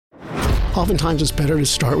Oftentimes it's better to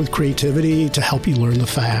start with creativity to help you learn the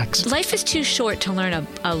facts. Life is too short to learn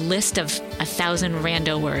a list of 1,000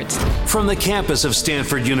 rando words. From the campus of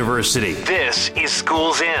Stanford University, this is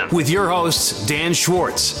Schools In with your hosts, Dan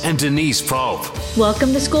Schwartz and Denise Pope.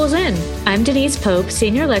 Welcome to Schools In. I'm Denise Pope,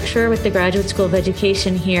 Senior Lecturer with the Graduate School of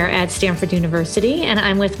Education here at Stanford University, and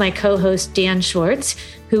I'm with my co-host, Dan Schwartz,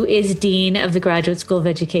 who is Dean of the Graduate School of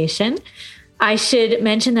Education. I should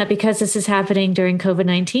mention that because this is happening during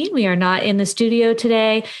COVID-19, we are not in the studio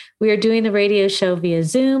today. We are doing the radio show via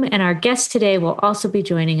Zoom, and our guest today will also be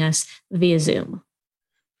joining us via Zoom.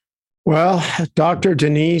 Well, Dr.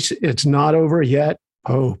 Denise, it's not over yet,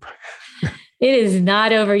 Pope. It is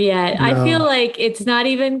not over yet. No. I feel like it's not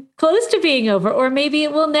even close to being over, or maybe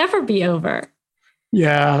it will never be over.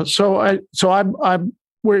 Yeah.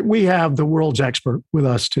 We have the world's expert with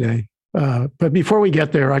us today. But before we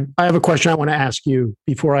get there, I have a question I want to ask you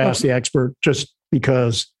before I ask the expert, just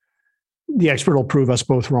because the expert will prove us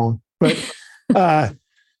both wrong. But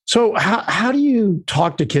so how do you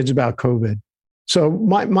talk to kids about COVID? So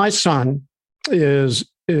my son he's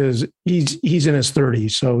in his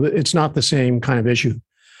 30s, so it's not the same kind of issue.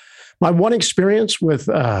 My one experience with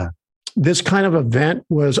this kind of event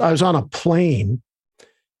was I was on a plane,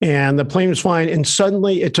 and the plane was flying, and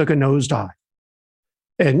suddenly it took a nosedive.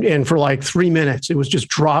 And for like 3 minutes, it was just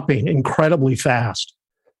dropping incredibly fast.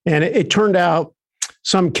 And it turned out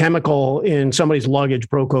some chemical in somebody's luggage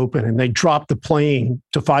broke open, and they dropped the plane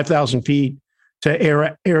to 5,000 feet to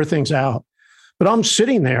air things out. But I'm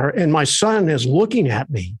sitting there, and my son is looking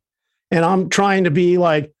at me, and I'm trying to be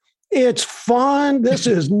like, it's fun. This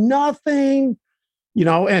is nothing,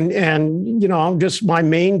 I'm just, my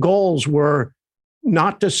main goals were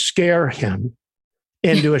not to scare him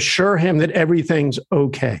and to assure him that everything's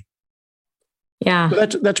okay. Yeah.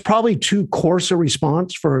 So that's probably too coarse a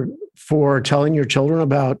response for telling your children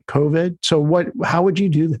about COVID. So how would you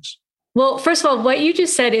do this? Well, first of all, what you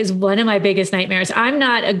just said is one of my biggest nightmares. I'm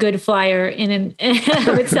not a good flyer in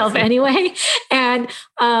of itself anyway. And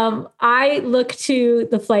I look to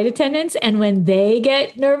the flight attendants, and when they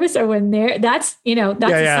get nervous or when that's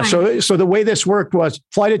a sign. So the way this worked was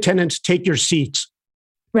flight attendants, take your seats.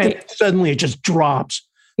 Right. And suddenly it just drops.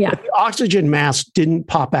 Yeah. But the oxygen mask didn't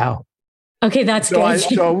pop out. Okay, that's good.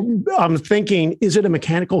 So I'm thinking, is it a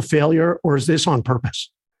mechanical failure or is this on purpose?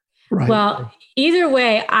 Right. Well, either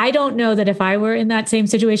way, I don't know that if I were in that same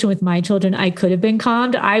situation with my children, I could have been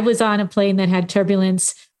calmed. I was on a plane that had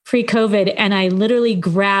turbulence pre-COVID, and I literally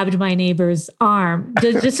grabbed my neighbor's arm.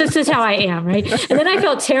 This is how I am, right? And then I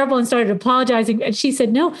felt terrible and started apologizing. And she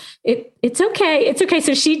said, "No, it's okay. It's okay."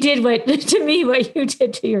 So she did what you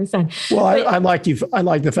did to your son. Well, I like you. I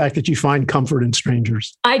like the fact that you find comfort in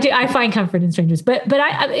strangers. I do. I find comfort in strangers. But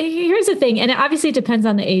here's the thing, and obviously it depends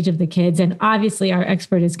on the age of the kids, and obviously our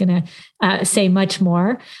expert is going to say much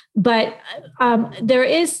more. But there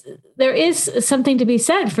is something to be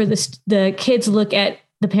said for the kids look at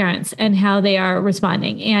the parents and how they are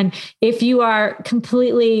responding. And if you are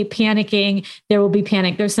completely panicking, there will be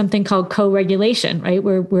panic. There's something called co-regulation, right?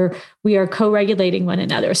 Where we are co-regulating one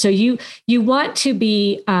another. So you want to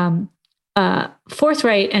be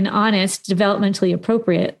forthright and honest, developmentally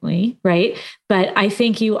appropriately, right? But I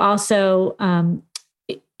think you also,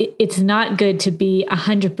 it's not good to be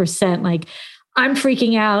 100% like, I'm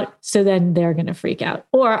freaking out, so then they're going to freak out.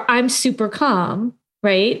 Or I'm super calm,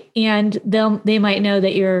 right? And they might know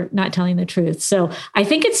that you're not telling the truth. So I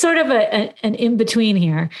think it's sort of an in-between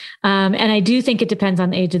here. And I do think it depends on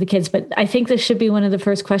the age of the kids, but I think this should be one of the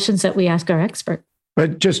first questions that we ask our expert.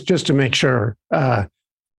 But just to make sure,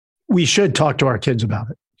 we should talk to our kids about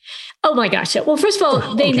it. Oh my gosh. Well, first of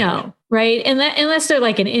all, they know, right? And unless they're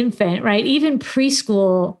like an infant, right? Even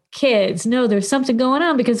preschool kids know there's something going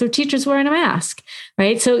on because their teacher's wearing a mask,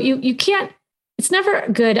 right? So you can't, it's never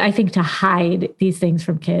good, I think, to hide these things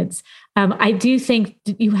from kids. I do think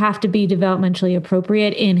you have to be developmentally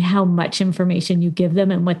appropriate in how much information you give them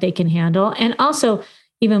and what they can handle. And also,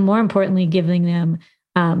 even more importantly, giving them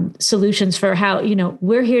solutions for how,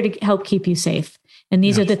 we're here to help keep you safe. And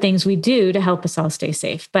these are the things we do to help us all stay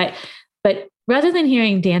safe. But rather than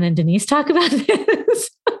hearing Dan and Denise talk about this,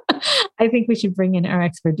 I think we should bring in our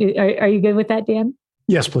expert. Are you good with that, Dan?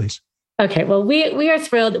 Yes, please. Okay, well, we are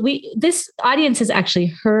thrilled. This audience has actually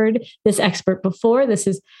heard this expert before. This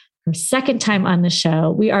is her second time on the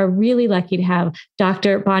show. We are really lucky to have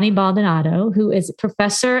Dr. Yvonne Maldonado, who is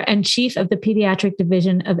professor and chief of the Pediatric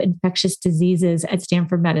Division of Infectious Diseases at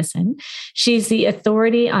Stanford Medicine. She's the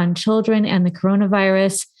authority on children and the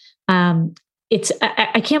coronavirus.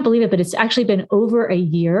 I can't believe it, but it's actually been over a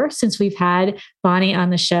year since we've had Bonnie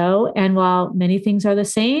on the show. And while many things are the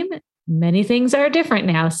same, many things are different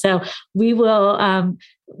now. So we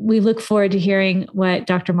look forward to hearing what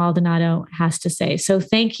Dr. Maldonado has to say. So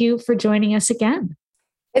thank you for joining us again.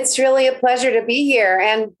 It's really a pleasure to be here.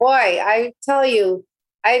 And boy, I tell you,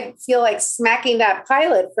 I feel like smacking that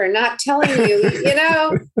pilot for not telling you,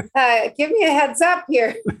 give me a heads up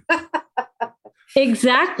here.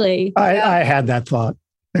 Exactly. I had that thought.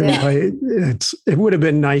 It would have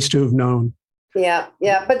been nice to have known. Yeah.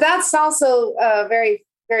 But that's also very,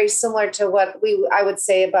 very similar to what I would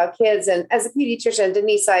say about kids. And as a pediatrician,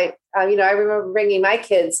 Denise, I remember bringing my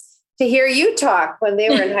kids to hear you talk when they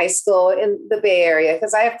were in high school in the Bay Area,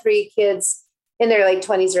 because I have 3 kids in their late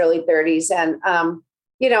 20s, early 30s. And,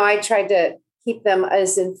 I tried to keep them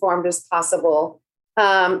as informed as possible.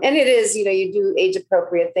 And it is, you do age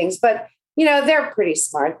appropriate things, but, they're pretty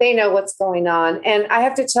smart. They know what's going on. And I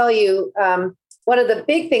have to tell you, one of the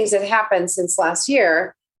big things that happened since last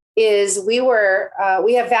year is we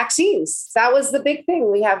have vaccines. That was the big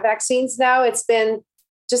thing. We have vaccines now. It's been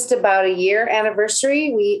just about a year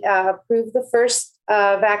anniversary. We approved the first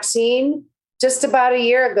vaccine just about a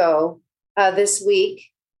year ago this week,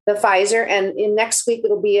 the Pfizer. And in next week,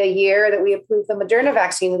 it'll be a year that we approved the Moderna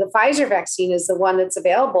vaccine. And the Pfizer vaccine is the one that's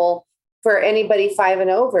available for anybody 5 and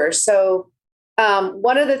over. So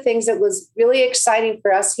one of the things that was really exciting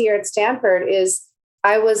for us here at Stanford is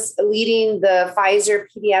I was leading the Pfizer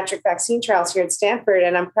pediatric vaccine trials here at Stanford.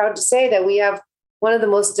 And I'm proud to say that we have one of the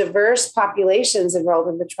most diverse populations enrolled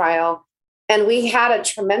in the trial. And we had a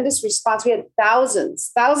tremendous response. We had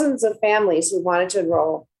thousands of families who wanted to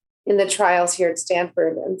enroll in the trials here at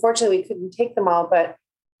Stanford. Unfortunately, we couldn't take them all, but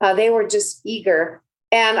they were just eager.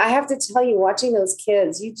 And I have to tell you, watching those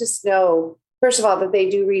kids, you just know, first of all, that they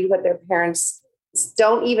do read what their parents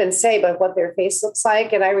don't even say, but what their face looks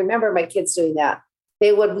like. And I remember my kids doing that.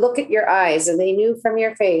 They would look at your eyes and they knew from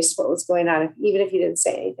your face what was going on, even if you didn't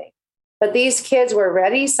say anything. But these kids were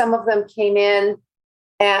ready. Some of them came in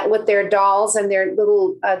with their dolls and their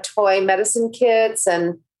little toy medicine kits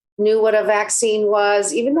and knew what a vaccine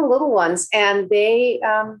was, even the little ones. And they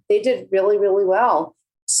did really, really well.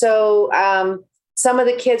 So some of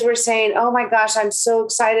the kids were saying, oh my gosh, I'm so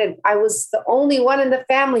excited. I was the only one in the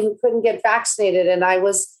family who couldn't get vaccinated. And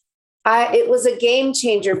it was a game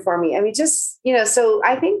changer for me. I mean, so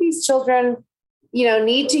I think these children,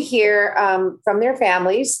 need to hear from their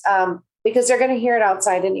families because they're going to hear it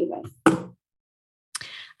outside anyway.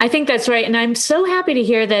 I think that's right. And I'm so happy to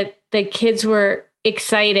hear that the kids were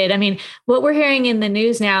excited. I mean, what we're hearing in the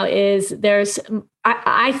news now is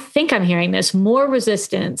I think I'm hearing this, more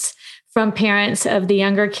resistance from parents of the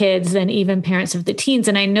younger kids than even parents of the teens.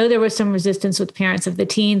 And I know there was some resistance with parents of the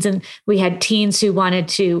teens, and we had teens who wanted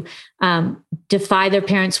to defy their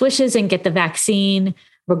parents' wishes and get the vaccine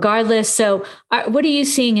regardless. So what are you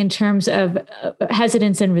seeing in terms of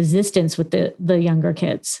hesitance and resistance with the younger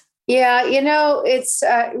kids? Yeah, it's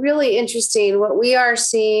really interesting. What we are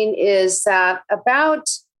seeing is that about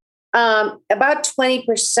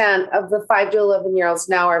 20% of the 5 to 11-year-olds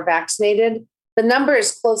now are vaccinated. The number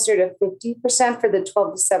is closer to 50% for the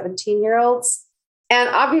 12 to 17-year-olds. And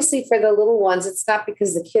obviously for the little ones, it's not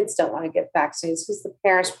because the kids don't want to get vaccinated, it's because the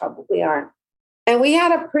parents probably aren't. And we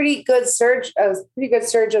had a pretty good surge of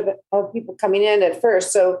people coming in at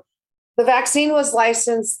first. So the vaccine was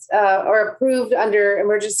licensed or approved under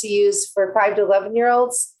emergency use for 5 to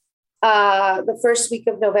 11-year-olds the first week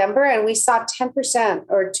of November. And we saw 10%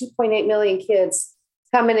 or 2.8 million kids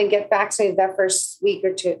come in and get vaccinated that first week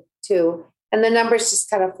or two. And the numbers just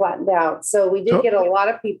kind of flattened out. So we did get a lot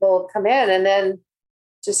of people come in and then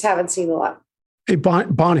just haven't seen a lot. Hey,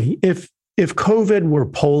 Bonnie, if COVID were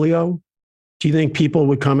polio, do you think people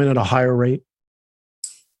would come in at a higher rate?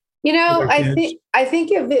 I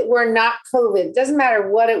think if it were not COVID, it doesn't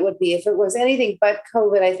matter what it would be. If it was anything but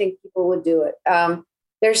COVID, I think people would do it.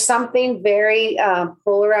 There's something very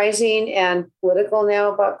polarizing and political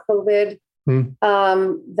now about COVID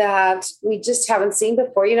that we just haven't seen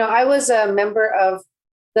before. I was a member of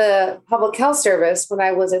the public health service when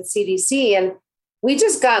I was at CDC, and we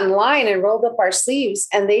just got in line and rolled up our sleeves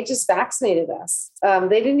and they just vaccinated us.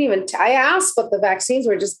 They didn't even, I asked what the vaccines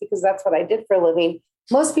were just because that's what I did for a living.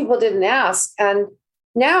 Most people didn't ask. And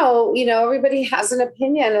now, everybody has an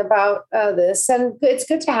opinion about this, and it's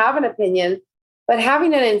good to have an opinion, but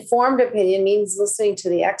having an informed opinion means listening to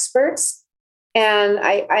the experts. And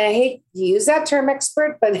I hate to use that term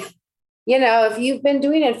expert, but if you've been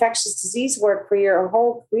doing infectious disease work for your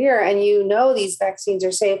whole career and these vaccines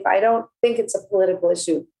are safe, I don't think it's a political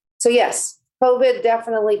issue. So yes, COVID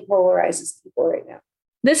definitely polarizes people right now.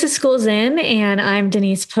 This is Schools In, and I'm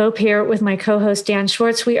Denise Pope here with my co-host Dan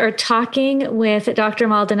Schwartz. We are talking with Dr.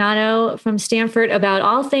 Maldonado from Stanford about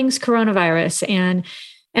all things coronavirus and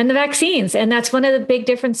the vaccines. And that's one of the big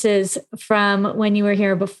differences from when you were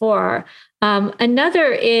here before.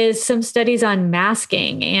 Another is some studies on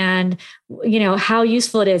masking and, how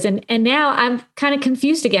useful it is. And now I'm kind of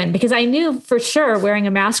confused again, because I knew for sure wearing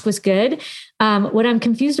a mask was good. What I'm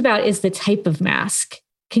confused about is the type of mask.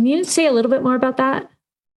 Can you say a little bit more about that?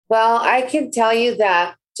 Well, I can tell you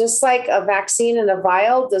that just like a vaccine in a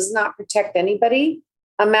vial does not protect anybody,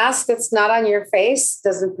 a mask that's not on your face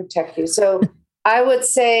doesn't protect you. So I would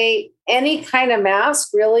say any kind of mask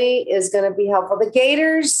really is going to be helpful. The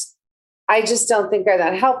gaiters, I just don't think are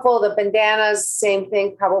that helpful. The bandanas, same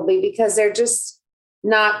thing, probably, because they're just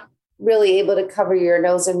not really able to cover your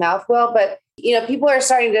nose and mouth well. But, people are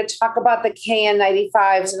starting to talk about the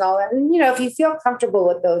KN95s and all that. And, if you feel comfortable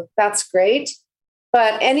with those, that's great.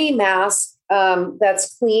 But any mask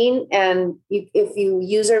that's clean, and if you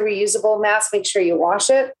use a reusable mask, make sure you wash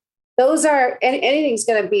it. Anything's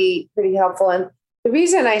going to be pretty helpful. And the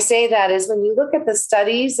reason I say that is when you look at the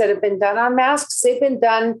studies that have been done on masks, they've been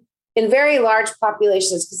done in very large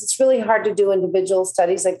populations, because it's really hard to do individual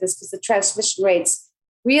studies like this because the transmission rates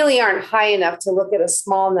really aren't high enough to look at a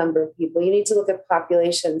small number of people. You need to look at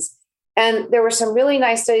populations. And there were some really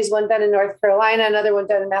nice studies, one done in North Carolina, another one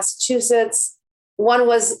done in Massachusetts. One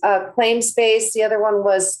was claims-based. The other one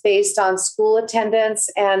was based on school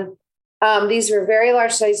attendance. And these were very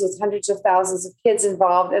large studies with hundreds of thousands of kids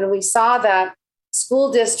involved. And we saw that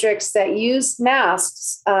school districts that used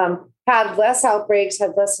masks had less outbreaks,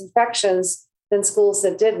 had less infections than schools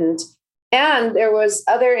that didn't. And there was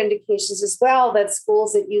other indications as well that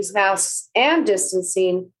schools that use masks and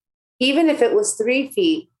distancing, even if it was 3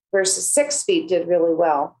 feet versus 6 feet, did really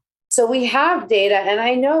well. So we have data, and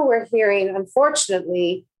I know we're hearing,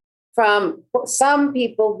 unfortunately, from some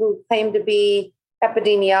people who claim to be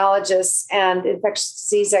epidemiologists and infectious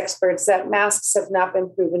disease experts that masks have not been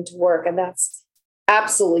proven to work, and that's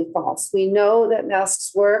absolutely false. We know that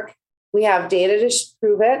masks work. We have data to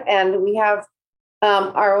prove it, and we have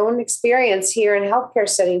our own experience here in healthcare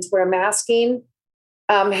settings where masking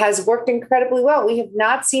has worked incredibly well. We have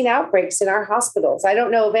not seen outbreaks in our hospitals. I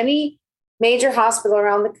don't know of any major hospital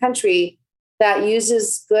around the country that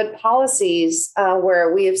uses good policies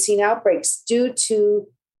where we have seen outbreaks due to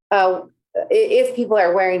if people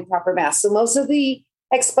are wearing proper masks. So most of the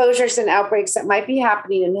exposures and outbreaks that might be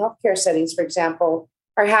happening in healthcare settings, for example,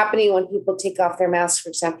 are happening when people take off their masks, for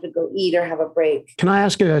example, to go eat or have a break. Can I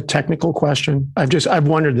ask a technical question? I've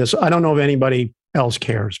wondered this. I don't know if anybody else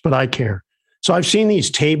cares, but I care. So I've seen these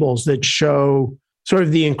tables that show sort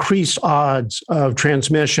of the increased odds of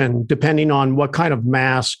transmission depending on what kind of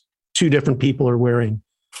mask two different people are wearing.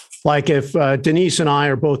 Like if Denise and I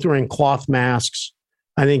are both wearing cloth masks,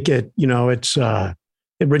 I think it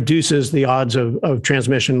reduces the odds of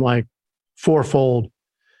transmission like fourfold.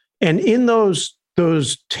 And in those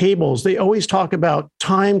tables, they always talk about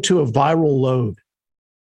time to a viral load.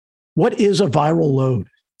 What is a viral load?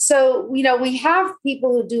 So, we have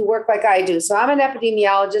people who do work like I do. So I'm an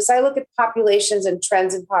epidemiologist. I look at populations and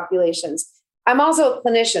trends in populations. I'm also a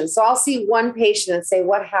clinician. So I'll see one patient and say,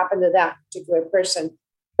 what happened to that particular person?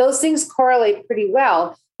 Those things correlate pretty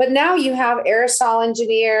well. But now you have aerosol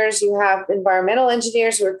engineers, you have environmental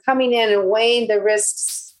engineers who are coming in and weighing the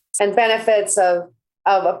risks and benefits of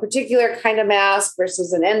a particular kind of mask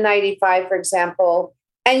versus an N95, for example.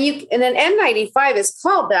 And an N95 is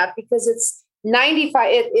called that because it's 95,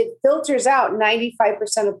 it filters out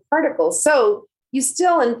 95% of particles. So you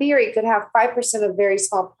still, in theory, could have 5% of very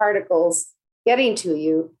small particles getting to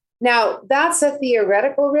you. Now, that's a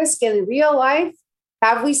theoretical risk. In real life,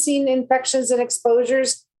 have we seen infections and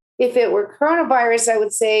exposures? If it were coronavirus, I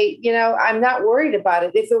would say, I'm not worried about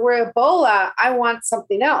it. If it were Ebola, I want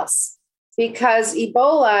something else, because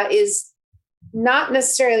Ebola is not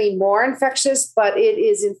necessarily more infectious, but it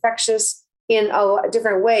is infectious in a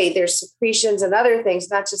different way. There's secretions and other things,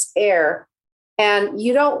 not just air. And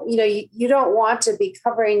you don't want to be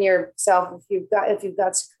covering yourself if you've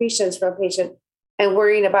got secretions from a patient and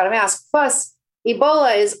worrying about a mask. Plus,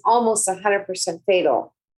 Ebola is almost 100%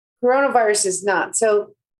 fatal. Coronavirus is not.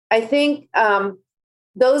 So I think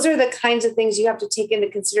those are the kinds of things you have to take into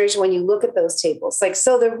consideration when you look at those tables.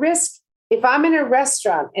 So the risk, if I'm in a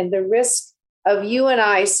restaurant and the risk of you and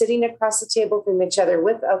I sitting across the table from each other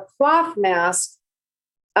with a cloth mask,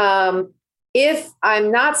 if I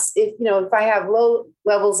have low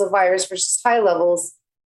levels of virus versus high levels,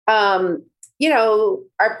 are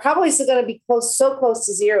probably still going to be so close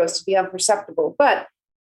to zero as to be imperceptible. But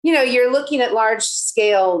you're looking at large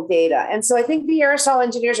scale data. And so I think the aerosol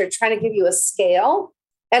engineers are trying to give you a scale.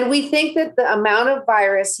 And we think that the amount of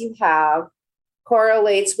virus you have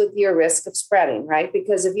correlates with your risk of spreading, right?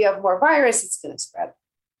 Because if you have more virus, it's going to spread.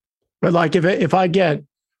 But like if I get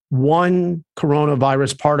one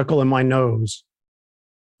coronavirus particle in my nose,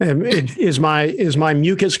 is my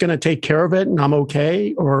mucus going to take care of it and I'm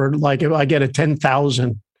okay? Or like if I get a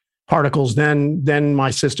 10,000 particles, then my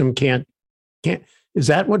system can't. Is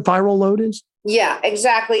that what viral load is? Yeah,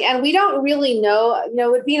 exactly. And we don't really know, it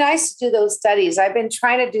would be nice to do those studies. I've been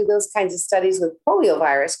trying to do those kinds of studies with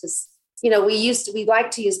poliovirus because, we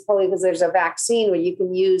like to use polio because there's a vaccine where you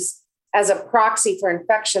can use as a proxy for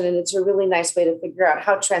infection. And it's a really nice way to figure out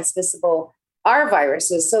how transmissible our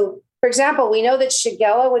virus is. So, for example, we know that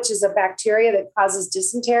Shigella, which is a bacteria that causes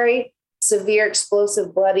dysentery, severe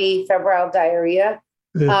explosive bloody febrile diarrhea,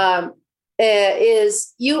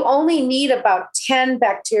 is you only need about 10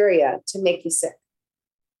 bacteria to make you sick.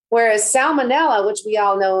 Whereas salmonella, which we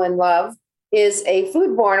all know and love, is a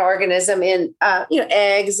foodborne organism in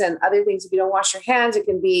eggs and other things. If you don't wash your hands, it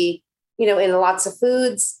can be in lots of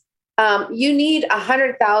foods. You need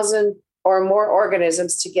 100,000 or more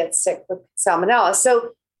organisms to get sick with salmonella. So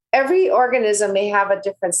every organism may have a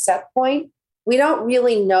different set point. We don't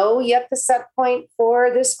really know yet the set point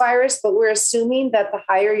for this virus, but we're assuming that the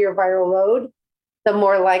higher your viral load, the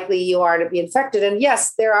more likely you are to be infected. And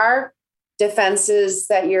yes, there are defenses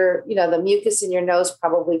that the mucus in your nose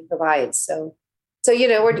probably provides. So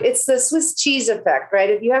it's the Swiss cheese effect, right?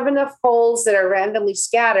 If you have enough holes that are randomly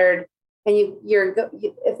scattered, and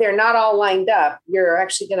if they're not all lined up, you're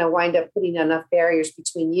actually going to wind up putting enough barriers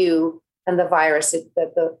between you and the virus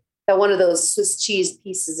that one of those Swiss cheese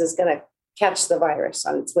pieces is going to catch the virus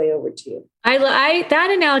on its way over to you. That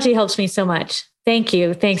analogy helps me so much. Thank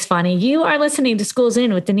you. Thanks, Bonnie. You are listening to Schools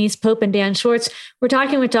In with Denise Pope and Dan Schwartz. We're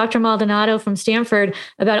talking with Dr. Maldonado from Stanford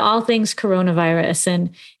about all things coronavirus. And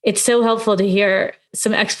it's so helpful to hear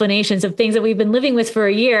some explanations of things that we've been living with for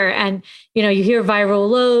a year. And, you hear viral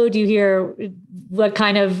load, you hear what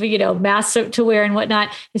kind of, masks to wear and whatnot.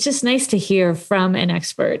 It's just nice to hear from an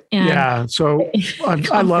expert. And yeah. So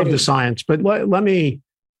I love the science, but let me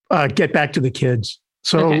get back to the kids.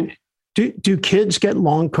 So okay. Do kids get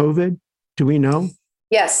long COVID? Do we know?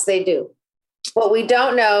 Yes, they do. What we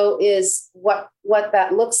don't know is what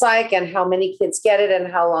that looks like and how many kids get it and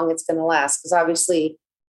how long it's going to last. Because obviously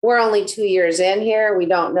we're only 2 years in here. We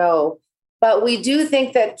don't know. But we do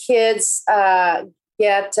think that kids can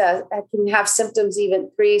have symptoms even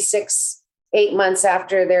 3, 6, 8 months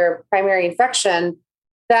after their primary infection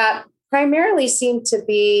that primarily seem to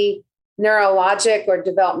be neurologic or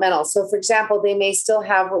developmental. So, for example, they may still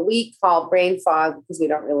have what we call brain fog because we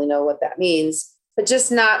don't really know what that means, but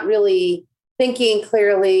just not really thinking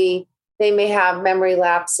clearly. They may have memory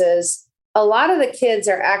lapses. A lot of the kids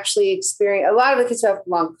are actually a lot of the kids who have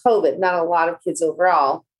long COVID, not a lot of kids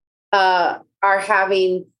overall, are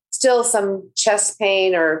having still some chest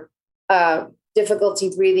pain or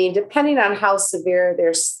difficulty breathing, depending on how severe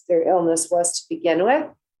their illness was to begin with.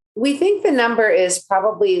 We think the number is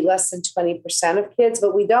probably less than 20% of kids,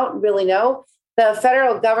 but we don't really know. The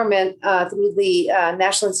federal government, through the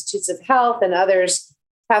National Institutes of Health and others,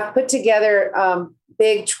 have put together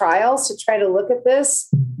big trials to try to look at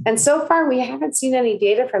this. And so far, we haven't seen any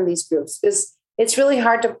data from these groups because it's really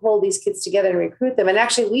hard to pull these kids together and recruit them. And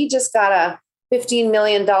actually, we just got a $15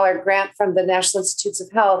 million grant from the National Institutes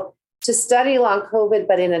of Health to study long COVID,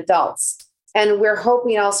 but in adults. And we're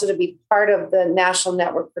hoping also to be part of the National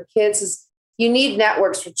Network for Kids. You need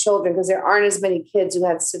networks for children because there aren't as many kids who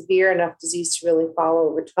have severe enough disease to really follow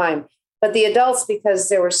over time. But the adults, because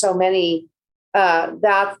there were so many,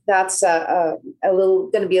 that's going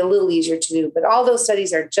to be a little easier to do. But all those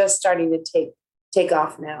studies are just starting to take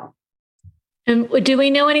off now. And do we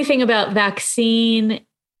know anything about vaccine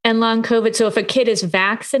and long COVID? So if a kid is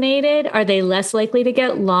vaccinated, are they less likely to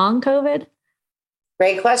get long COVID?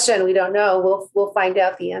 Great question. We don't know. We'll find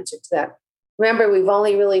out the answer to that. Remember, we've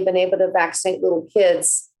only really been able to vaccinate little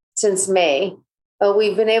kids since May.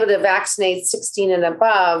 We've been able to vaccinate 16 and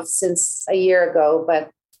above since a year ago, but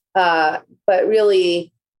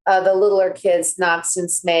really the littler kids not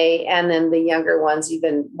since May, and then the younger ones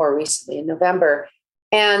even more recently in November.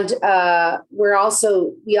 And we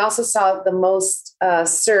also saw the most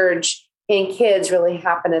surge in kids really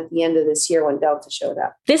happen at the end of this year when Delta showed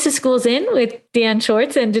up. This is Schools In with Dan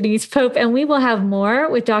Schwartz and Denise Pope, and we will have more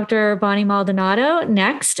with Dr. Bonnie Maldonado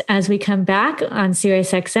next as we come back on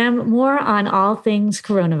SiriusXM, more on all things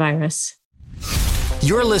coronavirus.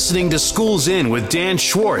 You're listening to Schools In with Dan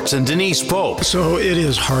Schwartz and Denise Pope. So it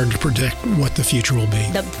is hard to predict what the future will be.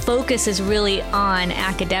 The focus is really on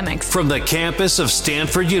academics. From the campus of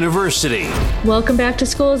Stanford University. Welcome back to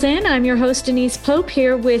Schools In. I'm your host, Denise Pope,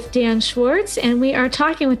 here with Dan Schwartz, and we are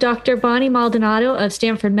talking with Dr. Yvonne Maldonado of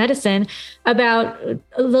Stanford Medicine about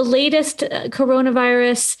the latest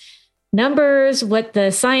coronavirus numbers, what the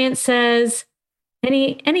science says.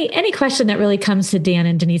 Any question that really comes to Dan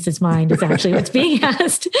and Denise's mind is actually what's being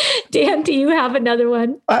asked. Dan, do you have another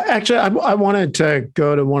one? Actually, I wanted to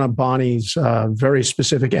go to one of Bonnie's very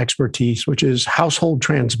specific expertise, which is household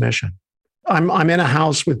transmission. I'm in a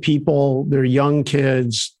house with people, they're young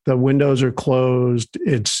kids, the windows are closed,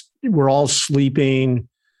 we're all sleeping.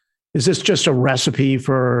 Is this just a recipe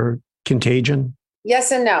for contagion?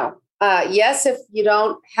 Yes and no. Yes, if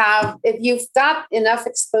you've got enough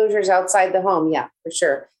exposures outside the home, yeah, for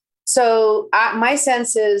sure. So my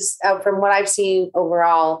sense is, from what I've seen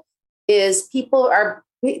overall, is people are,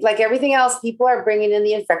 like everything else, people are bringing in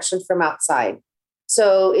the infection from outside.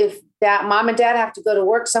 So if that mom and dad have to go to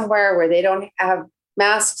work somewhere where they don't have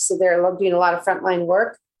masks, so they're doing a lot of frontline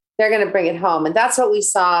work, they're going to bring it home. And that's what we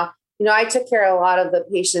saw. I took care of a lot of the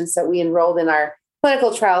patients that we enrolled in our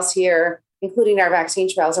clinical trials here, including our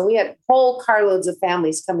vaccine trials. And we had whole carloads of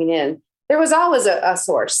families coming in. There was always a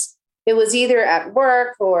source. It was either at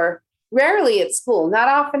work or rarely at school, not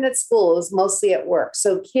often at school. It was mostly at work.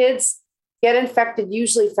 So kids get infected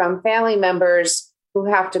usually from family members who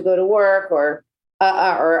have to go to work or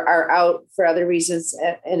are out for other reasons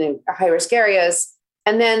in high-risk areas.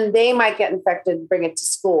 And then they might get infected and bring it to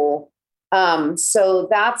school. So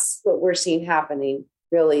that's what we're seeing happening,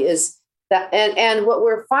 really, is that, and what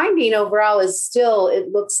we're finding overall is still,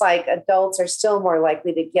 it looks like adults are still more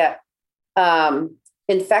likely to get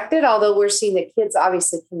infected, although we're seeing that kids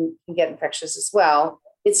obviously can get infectious as well.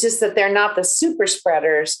 It's just that they're not the super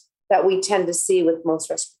spreaders that we tend to see with most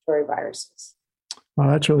respiratory viruses. Oh,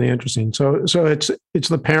 that's really interesting. So it's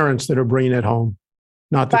the parents that are bringing it home,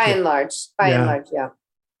 not the by kids. and large, yeah.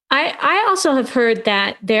 I also have heard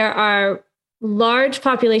that there are large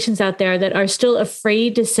populations out there that are still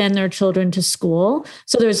afraid to send their children to school.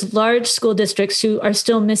 So there's large school districts who are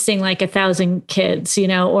still missing like 1,000 kids,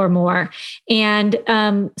 or more. And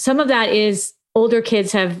some of that is older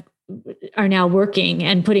kids are now working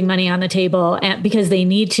and putting money on the table because they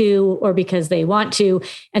need to or because they want to.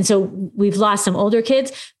 And so we've lost some older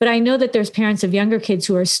kids, but I know that there's parents of younger kids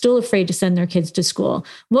who are still afraid to send their kids to school.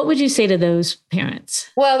 What would you say to those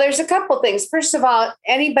parents? Well, there's a couple things. First of all,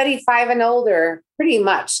 anybody 5 and older pretty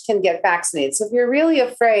much can get vaccinated. So if you're really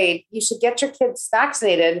afraid, you should get your kids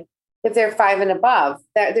vaccinated if they're 5 and above.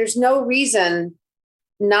 There's no reason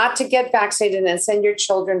not to get vaccinated and send your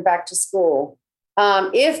children back to school.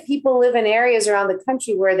 If people live in areas around the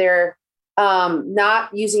country where they're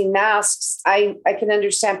not using masks, I can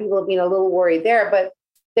understand people being a little worried there, but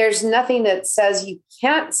there's nothing that says you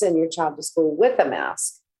can't send your child to school with a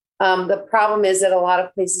mask. The problem is that a lot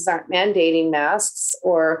of places aren't mandating masks,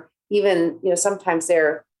 or even, sometimes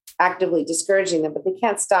they're actively discouraging them, but they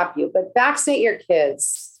can't stop you. But vaccinate your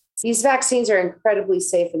kids. These vaccines are incredibly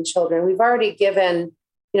safe in children. We've already given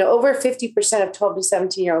over 50% of 12 to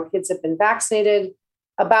 17-year-old kids have been vaccinated.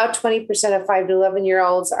 About 20% of 5 to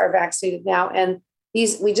 11-year-olds are vaccinated now. And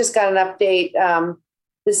we just got an update.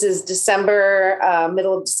 This is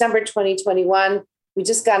middle of December 2021. We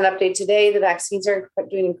just got an update today. The vaccines are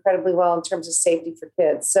doing incredibly well in terms of safety for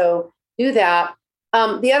kids. So do that.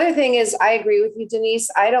 The other thing is, I agree with you, Denise.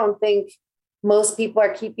 I don't think most people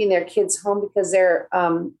are keeping their kids home because they're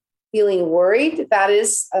feeling worried. That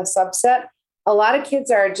is a subset. A lot of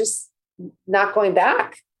kids are just not going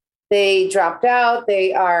back. They dropped out.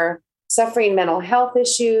 They are suffering mental health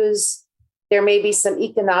issues. There may be some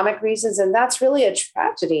economic reasons, and that's really a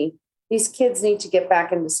tragedy. These kids need to get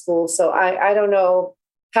back into school. So I don't know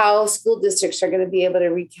how school districts are going to be able to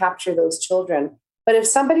recapture those children. But if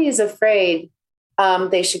somebody is afraid,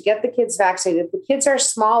 they should get the kids vaccinated. If the kids are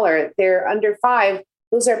smaller, they're under 5,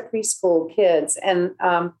 those are preschool kids. And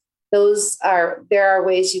there are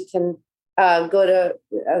ways you can go to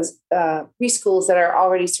preschools that are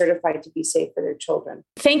already certified to be safe for their children.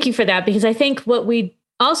 Thank you for that, because I think what we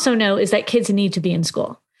also know is that kids need to be in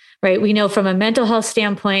school, right? We know from a mental health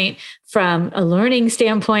standpoint, from a learning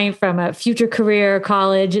standpoint, from a future career,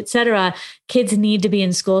 college, et cetera, kids need to be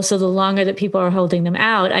in school. So the longer that people are holding them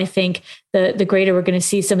out, I think the greater we're going to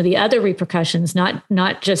see some of the other repercussions,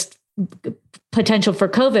 not just potential for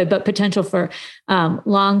COVID, but potential for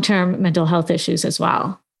long-term mental health issues as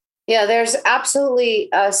well. Yeah, there's absolutely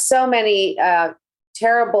so many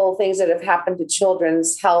terrible things that have happened to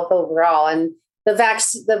children's health overall. And the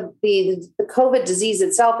vaccine, the COVID disease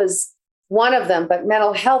itself is one of them, but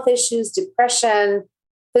mental health issues, depression,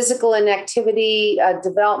 physical inactivity,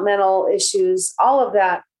 developmental issues, all of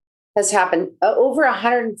that has happened. Over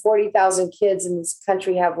 140,000 kids in this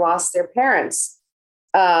country have lost their parents.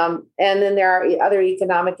 And then there are other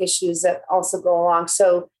economic issues that also go along.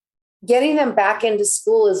 So getting them back into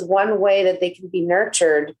school is one way that they can be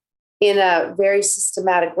nurtured in a very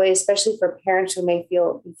systematic way, especially for parents who may be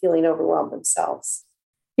feeling overwhelmed themselves.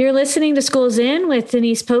 You're listening to Schools In with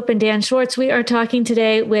Denise Pope and Dan Schwartz. We are talking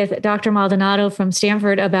today with Dr. Maldonado from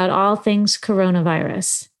Stanford about all things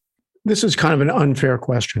coronavirus. This is kind of an unfair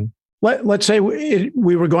question. Let's say we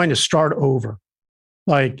were going to start over,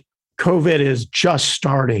 like COVID is just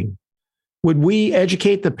starting. Would we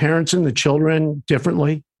educate the parents and the children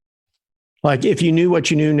differently? Like if you knew what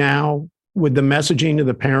you knew now, would the messaging to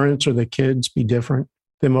the parents or the kids be different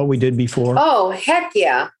than what we did before? Oh, heck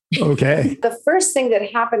yeah. Okay. The first thing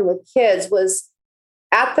that happened with kids was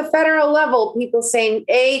at the federal level, people saying,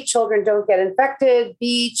 A, children don't get infected,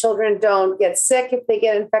 B, children don't get sick if they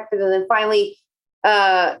get infected. And then finally,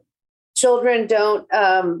 children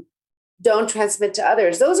don't transmit to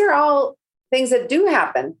others. Those are all things that do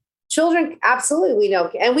happen. Children, absolutely, we know.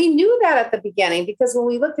 And we knew that at the beginning, because when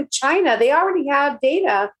we looked at China, they already had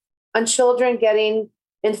data on children getting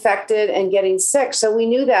infected and getting sick. So we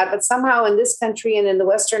knew that. But somehow in this country and in the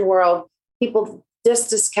Western world, people just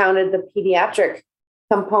discounted the pediatric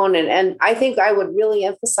component. And I think I would really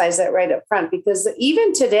emphasize that right up front, because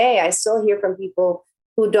even today, I still hear from people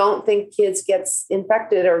who don't think kids get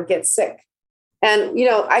infected or get sick. And,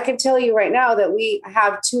 I can tell you right now that we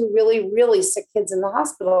have 2 really, really sick kids in the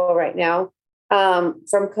hospital right now from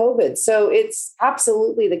COVID. So it's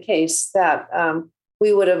absolutely the case that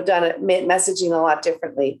we would have done it, messaging a lot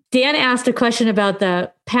differently. Dan asked a question about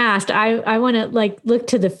the past. I want to look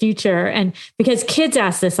to the future, and because kids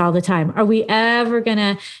ask this all the time, are we ever going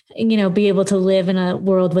to, be able to live in a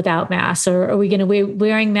world without masks, or are we going to be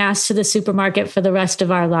wearing masks to the supermarket for the rest of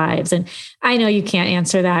our lives? And I know you can't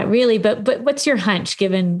answer that really, but what's your hunch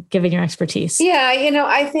given your expertise? Yeah,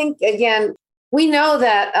 I think again, we know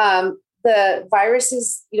that the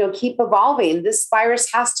viruses, keep evolving. This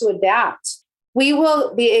virus has to adapt. We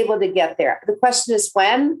will be able to get there. The question is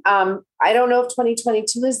when. I don't know if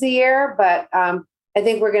 2022 is the year, but I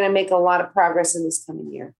think we're going to make a lot of progress in this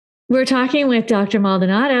coming year. We're talking with Dr.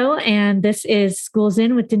 Maldonado, and this is Schools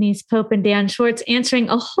In with Denise Pope and Dan Schwartz, answering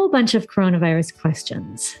a whole bunch of coronavirus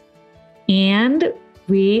questions. And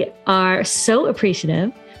we are so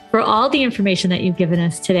appreciative for all the information that you've given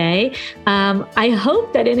us today. I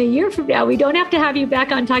hope that in a year from now, we don't have to have you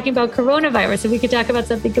back on talking about coronavirus, and we could talk about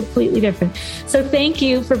something completely different. So thank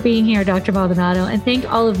you for being here, Dr. Maldonado, and thank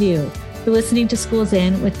all of you for listening to Schools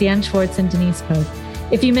In with Dan Schwartz and Denise Pope.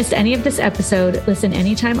 If you missed any of this episode, listen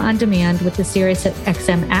anytime on demand with the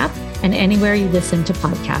SiriusXM app and anywhere you listen to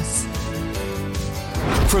podcasts.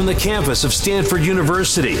 From the campus of Stanford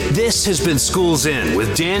University, this has been Schools In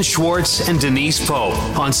with Dan Schwartz and Denise Pope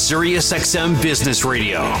on SiriusXM Business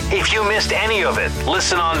Radio. If you missed any of it,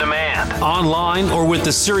 listen on demand, online, or with the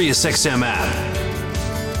SiriusXM app.